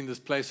 you live in this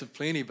place of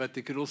plenty, but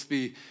there could also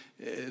be,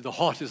 the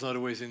heart is not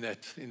always in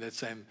that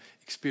same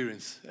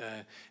experience.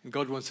 And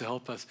God wants to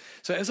help us.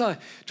 So as I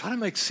try to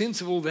make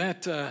sense of all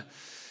that,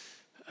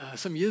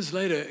 some years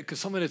later, because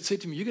someone had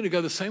said to me, you're going to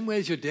go the same way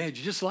as your dad,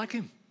 you're just like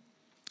him.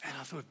 And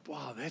I thought,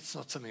 wow, that's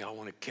not something I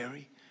want to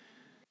carry.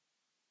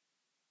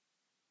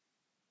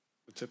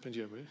 What's happened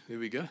here, man? There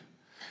we go.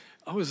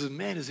 I was as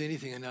mad as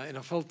anything, and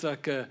I felt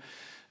like that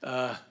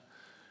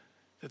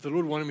the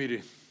Lord wanted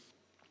me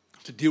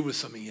to deal with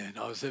something here. And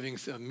I was having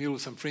a meal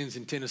with some friends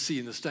in Tennessee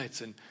in the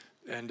States, and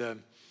I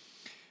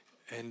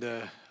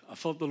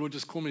felt the Lord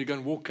just called me to go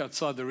and walk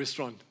outside the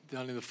restaurant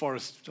down in the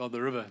forest of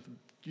the river.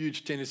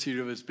 Huge Tennessee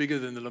river. It's bigger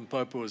than the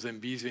Limpopo or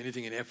Zambezi or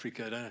anything in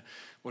Africa. I don't know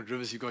what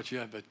rivers you got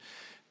here, but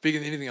bigger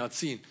than anything I'd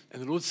seen.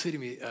 And the Lord said to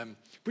me,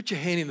 put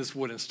your hand in this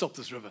water and stop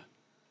this river.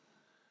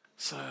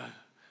 So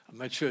I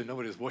made sure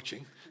nobody was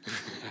watching.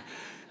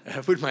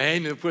 I put my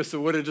hand in, of course the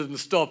water didn't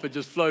stop, it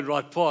just flowed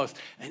right past.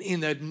 And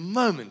in that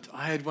moment,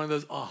 I had one of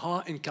those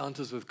aha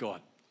encounters with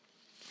God.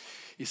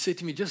 He said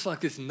to me, just like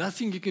there's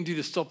nothing you can do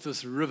to stop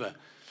this river,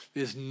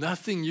 there's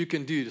nothing you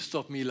can do to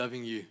stop me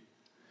loving you.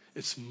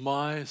 It's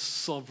my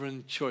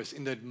sovereign choice.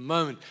 In that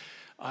moment,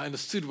 I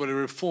understood what a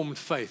reformed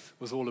faith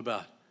was all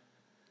about.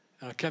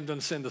 And I came to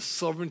understand the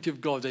sovereignty of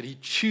God, that He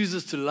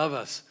chooses to love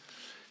us.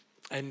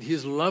 And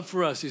His love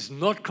for us is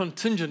not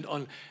contingent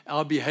on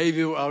our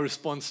behavior or our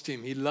response to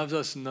Him. He loves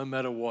us no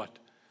matter what.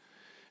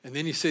 And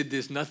then He said,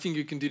 there's nothing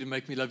you can do to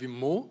make me love you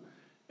more,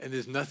 and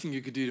there's nothing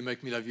you can do to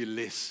make me love you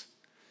less.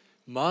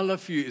 My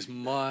love for you is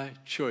my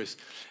choice.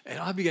 And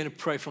I began to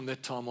pray from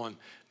that time on,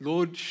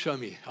 Lord, show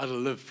me how to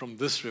live from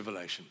this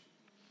revelation.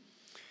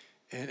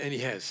 And He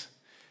has.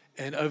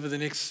 And over the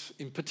next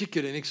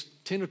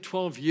 10 or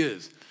 12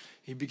 years,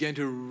 He began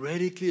to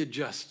radically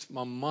adjust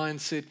my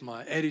mindset,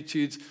 my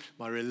attitudes,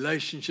 my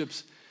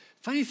relationships,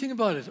 Funny thing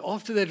about it,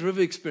 after that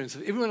river experience,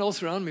 everyone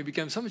else around me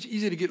became so much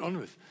easier to get on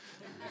with.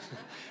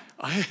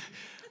 I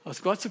was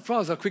quite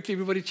surprised how quickly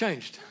everybody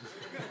changed.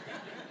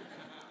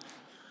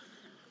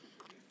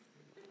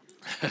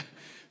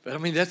 But I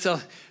mean, that's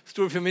our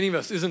story for many of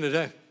us, isn't it?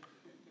 Eh?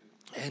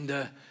 And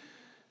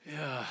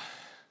yeah,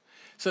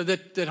 so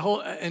that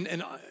whole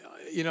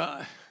you know,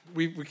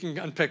 we can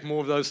unpack more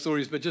of those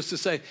stories, but just to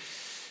say,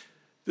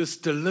 this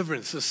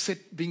deliverance,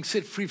 being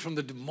set free from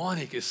the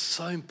demonic, is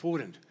so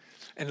important.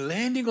 And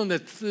landing on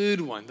that third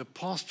one, the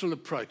pastoral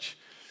approach.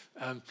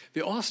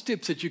 There are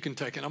steps that you can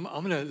take, and I'm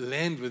going to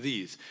land with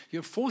these. You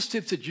have 4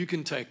 steps that you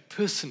can take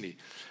personally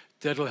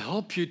that will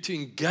help you to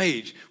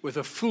engage with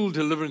a full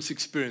deliverance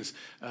experience,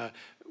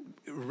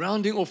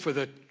 rounding off with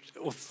an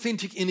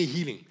authentic inner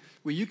healing,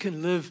 where you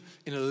can live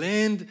in a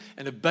land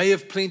and a bay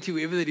of plenty,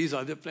 wherever that is. I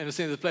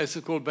understand the place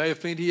is called Bay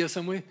of Plenty here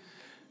somewhere.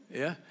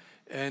 Yeah?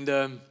 And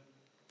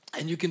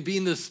you can be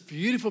in this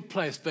beautiful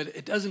place, but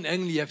it doesn't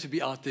only have to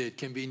be out there. It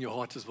can be in your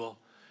heart as well,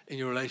 in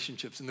your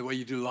relationships, in the way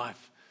you do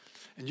life.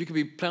 And you can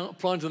be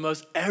planted in the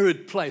most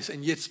arid place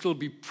and yet still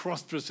be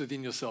prosperous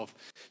within yourself,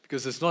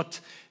 because it's not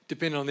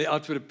dependent on the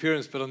outward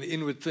appearance, but on the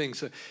inward things.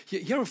 So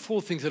here are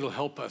 4 things that will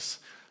help us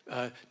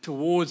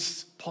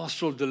towards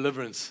pastoral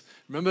deliverance.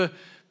 Remember,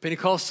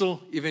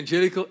 Pentecostal,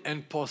 evangelical,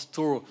 and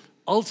pastoral.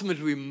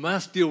 Ultimately, we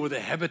must deal with the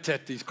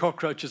habitat these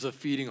cockroaches are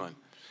feeding on.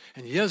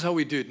 And here's how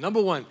we do it.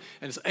 Number 1,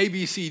 and it's A,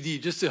 B, C, D,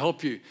 just to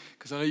help you,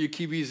 because I know you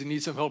Kiwis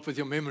need some help with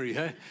your memory,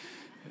 hey?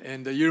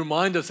 And you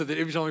remind us that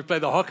every time we play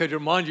the haka, to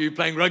remind you you're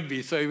playing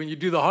rugby. So when you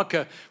do the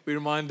haka, we're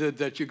reminded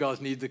that you guys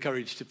need the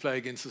courage to play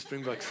against the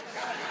Springboks.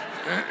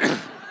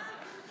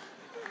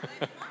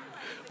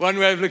 One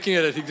way of looking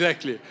at it,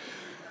 exactly.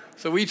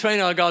 So we train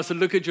our guys to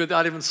look at you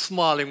without even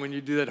smiling when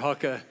you do that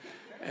haka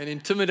and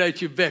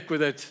intimidate you back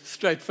with that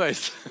straight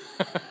face.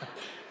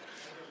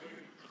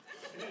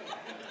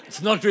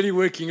 It's not really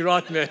working,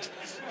 right, Matt?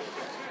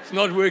 It's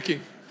not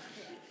working.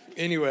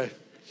 Anyway.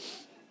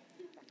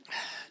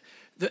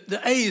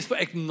 The A is for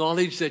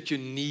acknowledge that you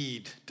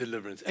need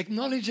deliverance.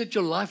 Acknowledge that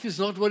your life is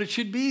not what it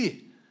should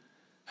be.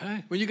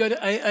 Hey? When you go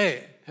to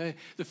AA, hey,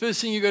 the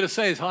first thing you got to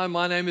say is, hi,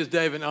 my name is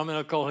Dave and I'm an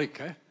alcoholic.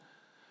 Hey?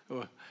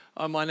 Or,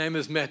 hi, my name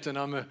is Matt and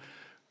I'm a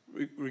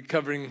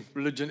recovering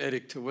religion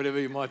addict, or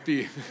whatever you might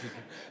be.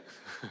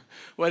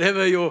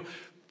 Whatever your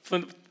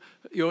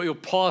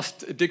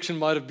past addiction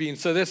might have been.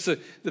 So that's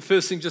the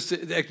first thing, just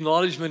the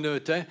acknowledgement of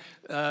it. Eh?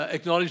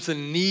 Acknowledge the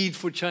need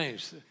for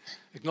change.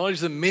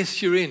 Acknowledge the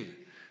mess you're in.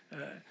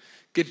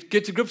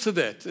 Get to grips with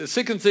that. The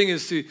second thing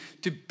is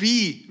to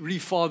be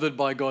refathered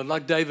by God,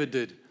 like David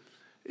did.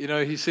 You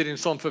know, he said in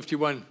Psalm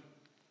 51,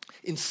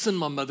 in sin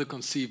my mother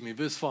conceived me.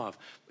 Verse 5,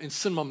 in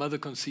sin my mother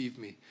conceived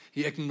me.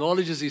 He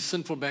acknowledges his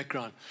sinful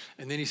background.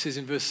 And then he says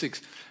in verse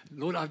 6,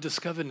 Lord, I've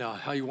discovered now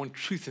how you want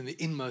truth in the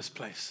inmost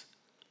place.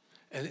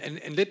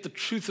 And let the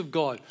truth of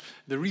God,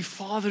 the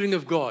refathering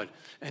of God,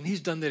 and he's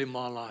done that in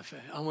my life.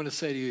 I want to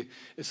say to you,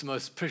 it's the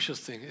most precious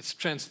thing. It's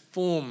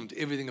transformed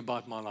everything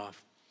about my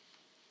life.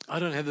 I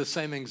don't have the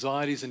same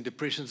anxieties and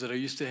depressions that I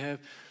used to have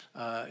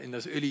in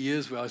those early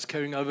years, where I was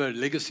carrying over a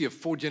legacy of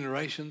 4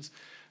 generations.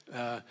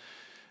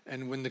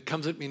 And when it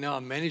comes at me now, I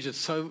manage it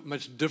so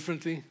much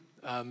differently.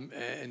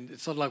 And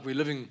it's not like we're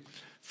living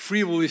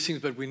free of all these things,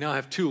 but we now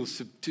have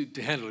tools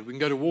to handle it. We can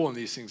go to war on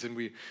these things, and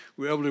we're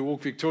able to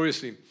walk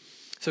victoriously.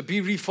 So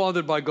be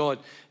refathered by God.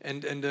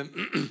 And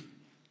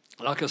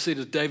like I said,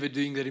 it's David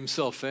doing that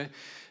himself. Like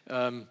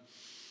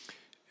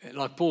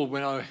Paul,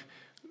 when I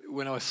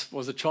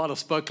was a child, I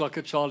spoke like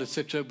a child,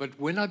 etc. But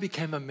when I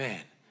became a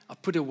man, I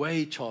put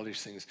away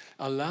childish things.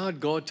 I allowed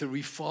God to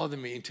refather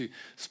me into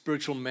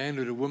spiritual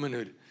manhood or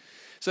womanhood.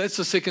 So that's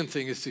the second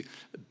thing, is to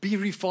be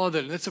refathered.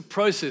 And that's a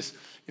process.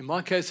 In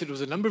my case, it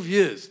was a number of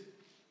years.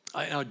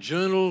 I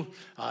journaled,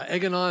 I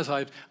agonized,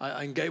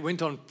 I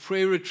went on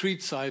prayer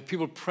retreats. I had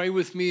people pray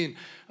with me,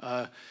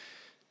 and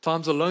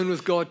times alone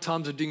with God,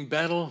 times of doing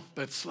battle.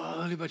 But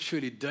slowly but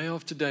surely, day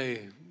after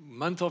day,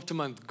 month after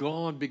month,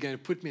 God began to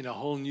put me in a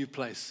whole new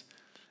place.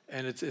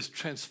 And it's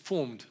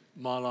transformed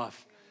my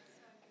life.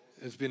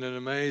 It's been an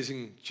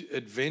amazing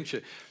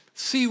adventure.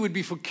 C would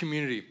be for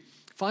community.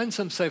 Find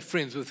some safe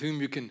friends with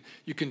whom you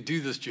can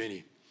do this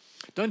journey.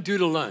 Don't do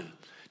it alone.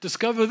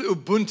 Discover the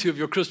Ubuntu of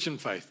your Christian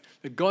faith,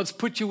 that God's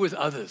put you with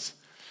others.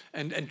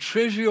 And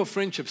treasure your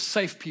friendships,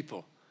 safe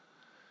people.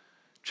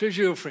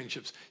 Treasure your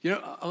friendships. You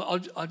know,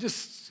 I'll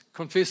just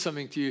confess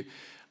something to you.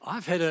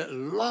 I've had a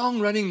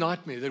long-running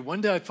nightmare that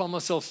one day I found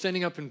myself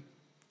standing up and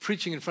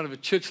preaching in front of a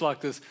church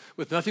like this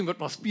with nothing but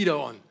my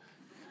Speedo on.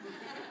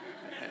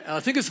 And I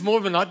think it's more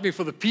of a nightmare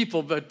for the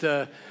people, but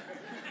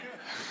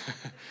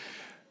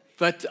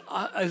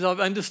as I've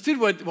understood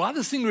why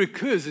this thing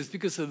recurs is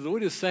because the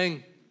Lord is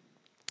saying,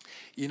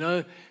 you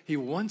know, He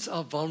wants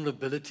our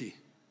vulnerability.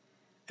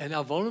 And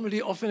our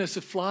vulnerability often has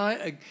to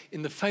fly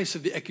in the face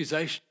of the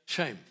accusation,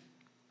 shame.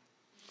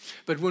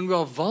 But when we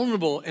are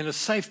vulnerable in a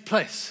safe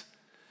place,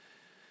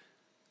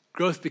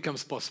 growth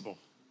becomes possible.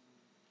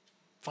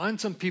 Find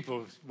some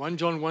people. 1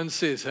 John 1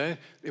 says, hey,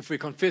 if we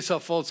confess our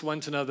faults one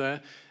to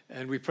another,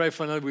 And we pray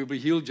for another, we'll be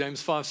healed,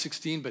 James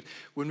 5:16. But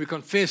when we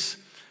confess,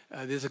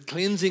 there's a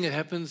cleansing that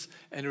happens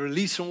and a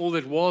release from all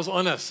that was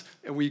on us.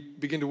 And we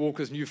begin to walk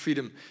with new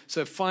freedom.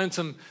 So find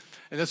some,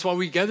 and that's why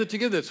we gather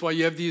together. That's why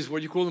you have these, what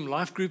do you call them,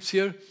 life groups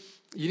here.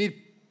 You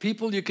need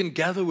people you can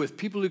gather with,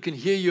 people who can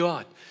hear you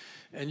out.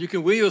 And you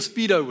can wear your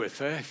Speedo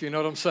with, if you know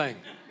what I'm saying.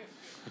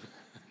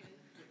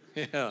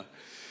 Yeah.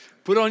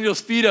 Put on your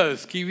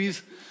Speedos,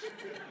 Kiwis.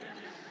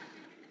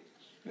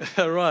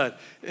 All right.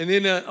 And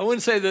then I want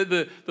to say that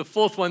the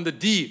fourth one, the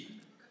D,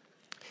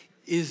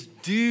 is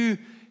do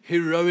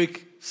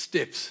heroic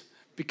steps.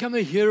 Become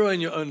a hero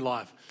in your own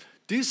life.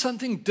 Do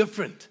something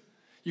different.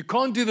 You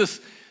can't do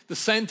the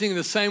same thing in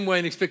the same way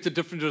and expect a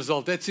different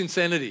result. That's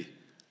insanity.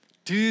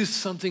 Do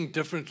something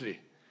differently.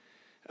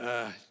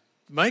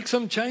 Make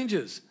some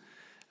changes.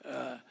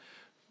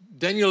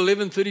 Daniel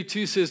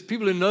 11:32 says,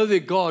 people who know their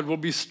God will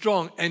be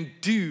strong and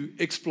do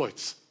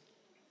exploits.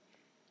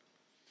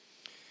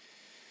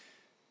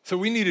 So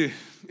we need to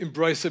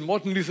embrace it.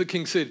 Martin Luther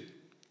King said,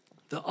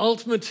 the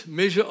ultimate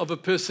measure of a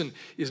person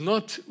is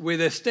not where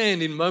they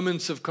stand in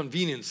moments of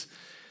convenience,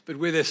 but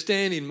where they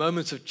stand in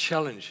moments of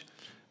challenge,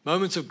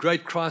 moments of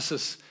great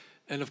crisis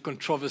and of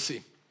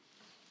controversy.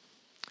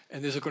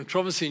 And there's a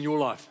controversy in your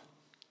life.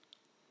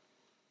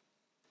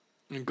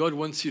 And God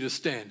wants you to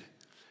stand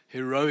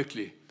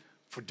heroically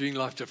for doing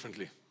life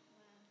differently.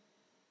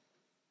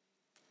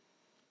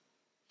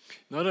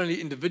 Not only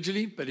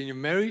individually, but in your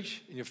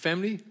marriage, in your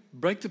family.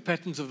 Break the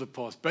patterns of the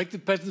past. Break the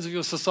patterns of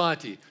your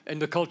society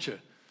and the culture.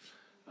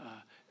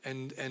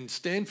 And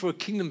stand for a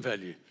kingdom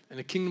value and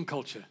a kingdom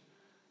culture.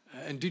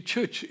 And do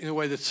church in a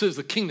way that serves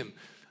the kingdom,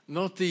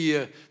 not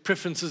the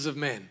preferences of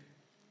man.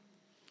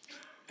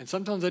 And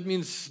sometimes that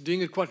means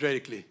doing it quite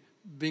radically,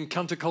 being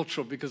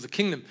countercultural, because the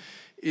kingdom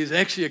is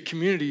actually a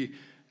community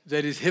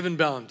that is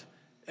heaven-bound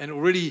and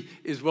already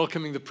is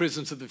welcoming the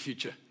presence of the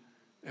future.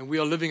 And we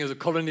are living as a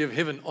colony of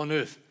heaven on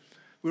earth.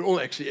 We're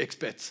all actually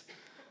expats,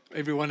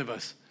 every one of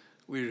us.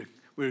 We're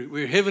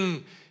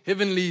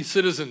heavenly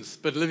citizens,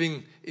 but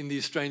living in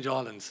these strange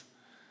islands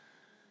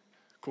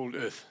called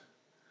earth.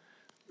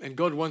 And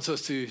God wants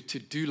us to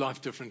do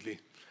life differently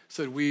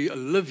so that we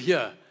live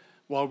here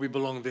while we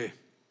belong there.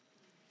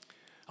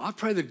 I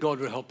pray that God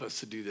will help us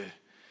to do that.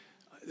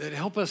 That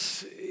help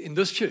us in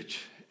this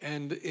church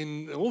and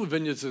in all the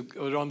vineyards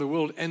around the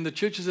world, and the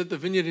churches that the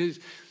vineyard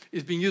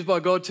is being used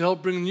by God to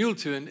help bring renewal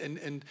to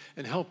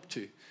and help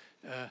to.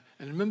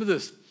 And remember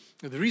this,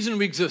 the reason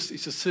we exist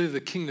is to serve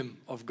the kingdom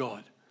of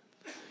God.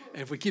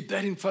 And if we keep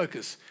that in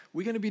focus,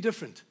 we're going to be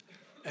different.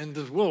 And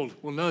the world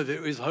will know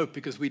there is hope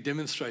because we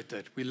demonstrate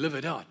that. We live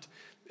it out.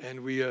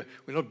 And we're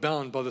not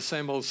bound by the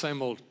same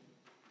old.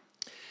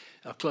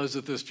 I'll close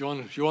with this.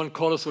 Juan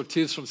Carlos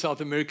Ortiz from South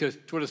America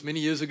taught us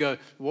many years ago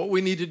what we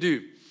need to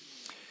do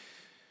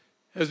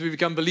as we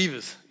become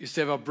believers is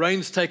to have our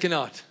brains taken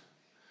out,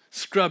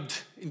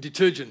 scrubbed in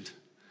detergent,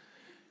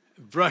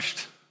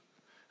 brushed,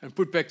 and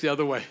put back the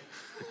other way.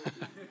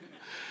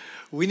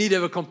 We need to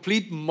have a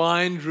complete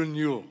mind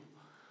renewal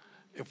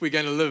if we're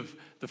going to live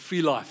the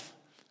free life,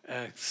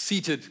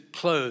 seated,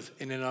 clothed,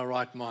 and in our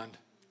right mind.